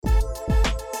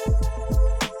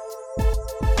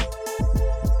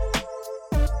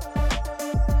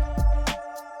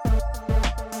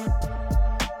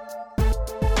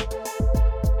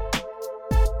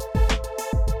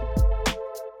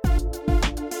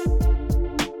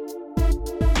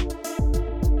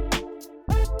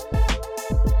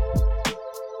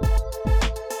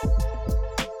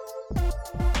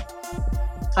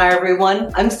Hi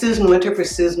everyone, I'm Susan Winter for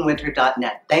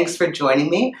SusanWinter.net. Thanks for joining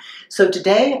me. So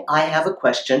today I have a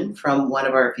question from one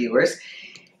of our viewers.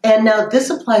 And now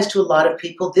this applies to a lot of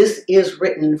people. This is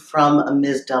written from a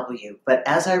Ms. W, but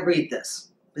as I read this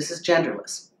is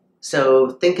genderless.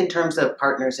 So think in terms of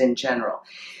partners in general.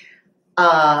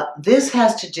 This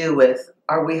has to do with,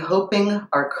 are we hoping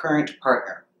our current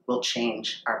partner will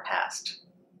change our past?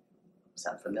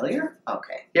 Sound familiar?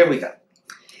 Okay, here we go.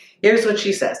 Here's what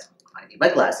she says. I need my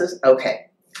glasses. Okay.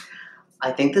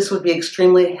 I think this would be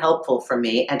extremely helpful for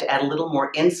me, and to add a little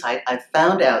more insight, I've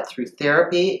found out through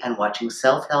therapy and watching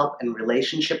self-help and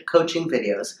relationship coaching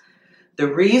videos,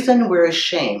 the reason we're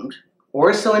ashamed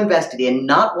or so invested in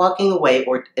not walking away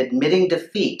or admitting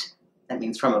defeat, that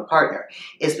means from a partner,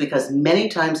 is because many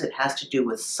times it has to do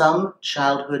with some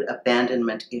childhood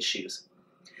abandonment issues,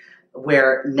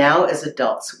 where now as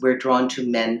adults we're drawn to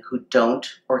men who don't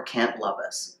or can't love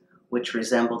us, which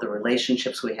resemble the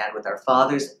relationships we had with our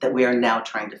fathers that we are now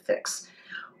trying to fix.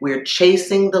 We're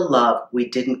chasing the love we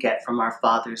didn't get from our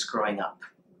fathers growing up.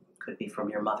 Could be from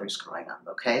your mothers growing up,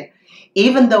 okay?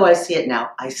 Even though I see it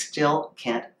now, I still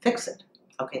can't fix it.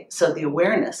 Okay, so the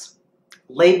awareness,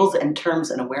 labels and terms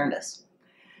and awareness,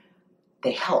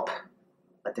 they help,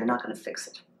 but they're not gonna fix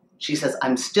it. She says,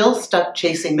 I'm still stuck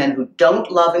chasing men who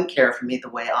don't love and care for me the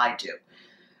way I do.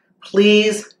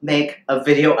 Please make a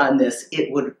video on this.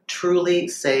 It would truly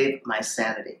save my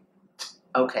sanity.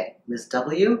 Okay, Ms.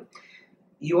 W,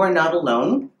 you are not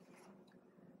alone.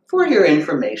 For your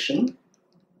information,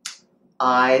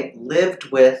 I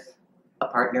lived with a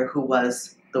partner who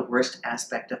was the worst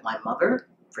aspect of my mother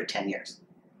for 10 years.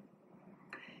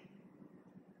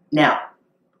 Now,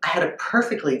 I had a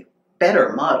perfectly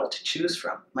better model to choose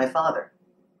from, my father,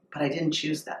 but I didn't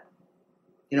choose that.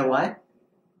 You know why?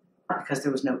 Because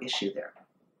there was no issue there.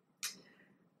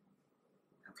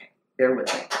 Okay, bear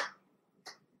with me.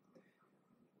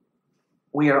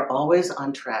 We are always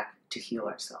on track to heal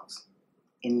ourselves.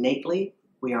 Innately,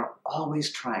 we are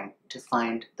always trying to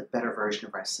find the better version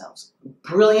of ourselves.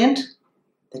 Brilliant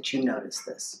that you notice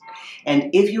this.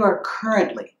 And if you are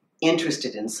currently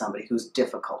interested in somebody who's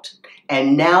difficult,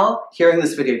 and now hearing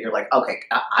this video, you're like, okay,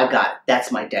 I got it.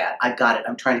 That's my dad. I got it.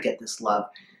 I'm trying to get this love.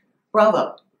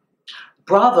 Bravo.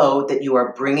 Bravo that you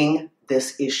are bringing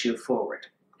this issue forward.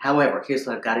 However, here's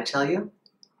what I've got to tell you.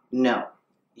 No,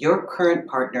 your current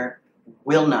partner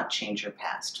will not change your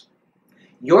past.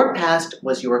 Your past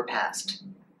was your past.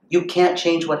 You can't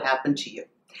change what happened to you.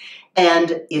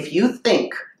 And if you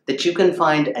think that you can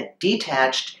find a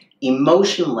detached,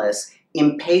 emotionless,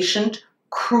 impatient,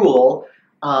 cruel,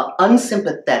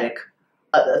 unsympathetic,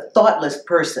 thoughtless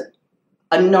person,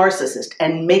 a narcissist,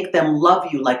 and make them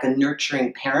love you like a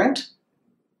nurturing parent,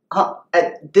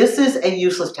 this is a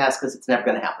useless task because it's never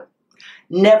going to happen.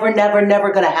 Never, never,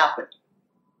 never going to happen.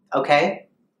 Okay?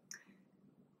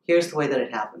 Here's the way that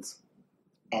it happens.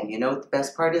 And you know what the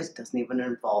best part is? It doesn't even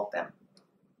involve them.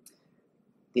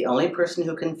 The only person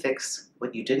who can fix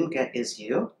what you didn't get is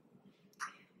you.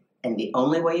 And the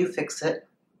only way you fix it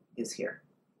is here.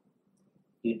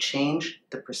 You change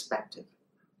the perspective.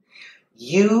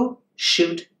 You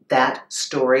shoot that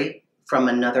story from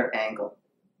another angle.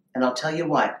 And I'll tell you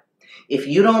why. If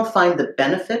you don't find the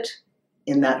benefit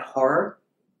in that horror,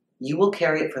 you will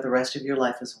carry it for the rest of your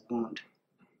life as a wound.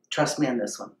 Trust me on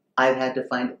this one. I've had to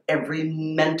find every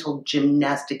mental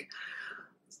gymnastic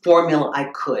formula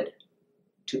I could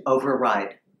to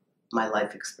override my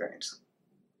life experience.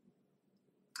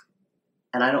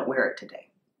 And I don't wear it today.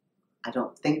 I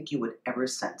don't think you would ever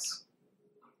sense,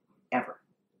 ever.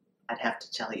 I'd have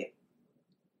to tell you.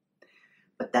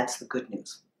 But that's the good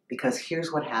news. Because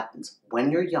here's what happens.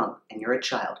 When you're young and you're a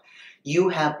child, you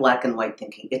have black and white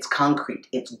thinking. It's concrete.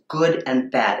 It's good and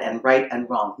bad and right and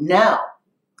wrong. Now,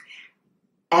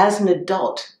 as an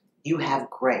adult, you have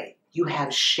gray. You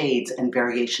have shades and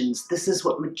variations. This is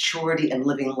what maturity and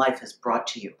living life has brought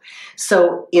to you.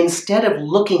 So instead of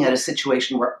looking at a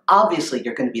situation where obviously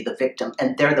you're going to be the victim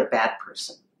and they're the bad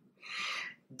person,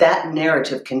 that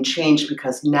narrative can change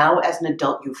because now as an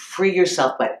adult, you free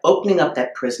yourself by opening up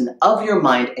that prison of your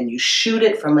mind and you shoot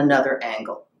it from another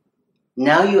angle.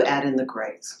 Now you add in the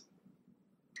grays.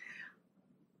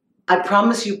 I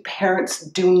promise you parents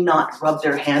do not rub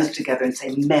their hands together and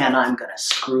say, man, I'm going to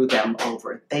screw them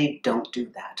over. They don't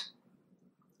do that.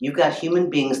 You've got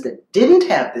human beings that didn't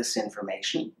have this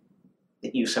information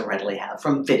that you so readily have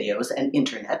from videos and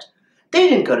internet. They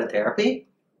didn't go to therapy.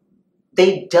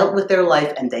 They dealt with their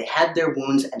life and they had their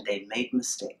wounds and they made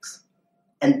mistakes.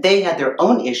 And they had their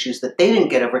own issues that they didn't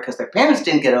get over because their parents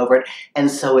didn't get over it. And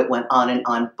so it went on and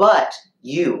on. But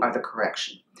you are the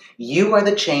correction. You are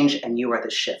the change and you are the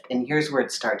shift. And here's where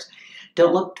it starts.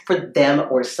 Don't look for them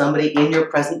or somebody in your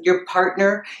present. Your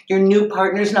partner, your new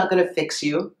partner is not going to fix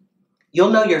you.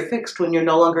 You'll know you're fixed when you're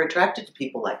no longer attracted to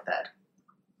people like that.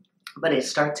 But it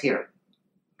starts here.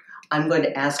 I'm going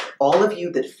to ask all of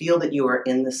you that feel that you are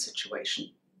in this situation.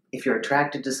 If you're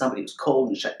attracted to somebody who's cold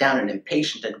and shut down and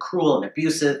impatient and cruel and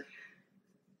abusive,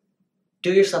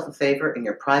 do yourself a favor in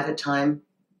your private time,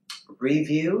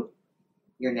 review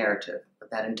your narrative of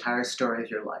that entire story of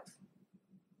your life.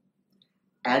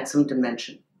 Add some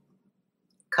dimension.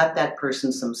 Cut that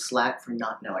person some slack for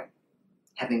not knowing.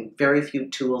 Having very few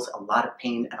tools, a lot of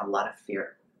pain, and a lot of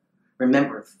fear.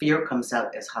 Remember, fear comes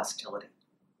out as hostility.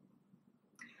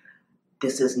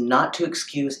 This is not to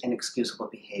excuse inexcusable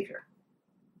behavior.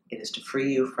 It is to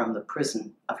free you from the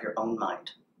prison of your own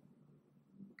mind.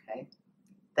 Okay?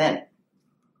 Then,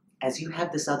 as you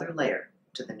have this other layer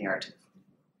to the narrative,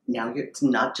 now it's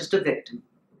not just a victim.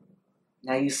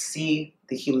 Now you see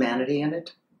the humanity in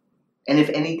it. And if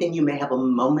anything, you may have a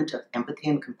moment of empathy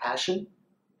and compassion.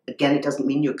 Again, it doesn't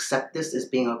mean you accept this as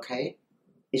being okay.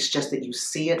 It's just that you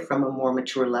see it from a more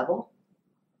mature level.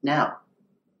 Now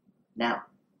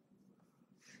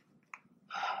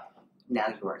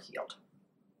you are healed.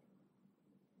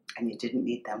 And you didn't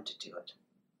need them to do it.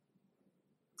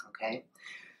 Okay?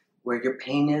 Where your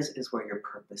pain is where your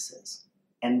purpose is.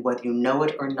 And whether you know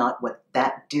it or not, what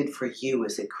that did for you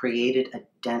is it created a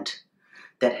dent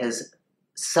that has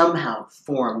somehow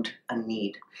formed a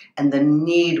need. And the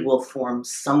need will form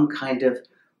some kind of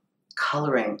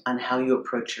coloring on how you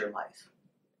approach your life.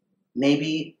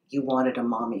 Maybe you wanted a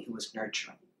mommy who was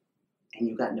nurturing, and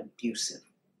you got an abusive,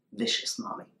 vicious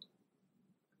mommy.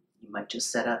 You might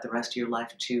just set out the rest of your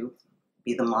life to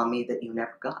be the mommy that you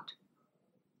never got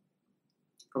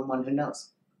from one who knows.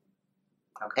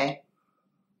 Okay?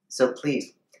 So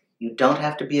please, you don't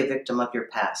have to be a victim of your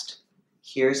past.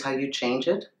 Here's how you change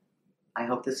it. I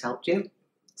hope this helped you.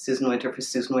 Susan Winter for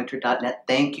SusanWinter.net.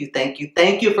 Thank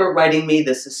you for writing me.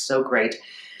 This is so great.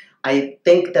 I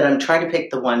think that I'm trying to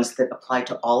pick the ones that apply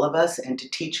to all of us and to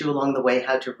teach you along the way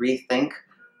how to rethink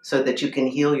so that you can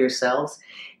heal yourselves.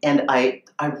 And I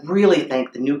really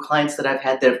thank the new clients that I've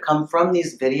had that have come from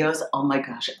these videos. Oh my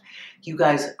gosh, you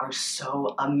guys are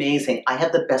so amazing. I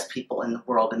have the best people in the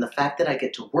world, and the fact that I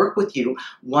get to work with you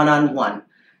one-on-one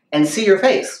and see your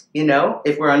face, you know,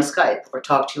 if we're on Skype or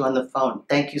talk to you on the phone.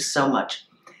 Thank you so much.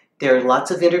 There are lots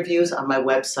of interviews on my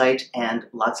website and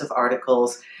lots of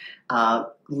articles.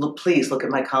 Please look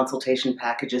at my consultation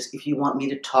packages. If you want me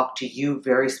to talk to you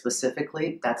very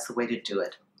specifically, that's the way to do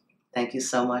it. Thank you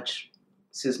so much.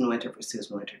 Susan Winter for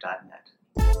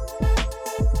SusanWinter.net.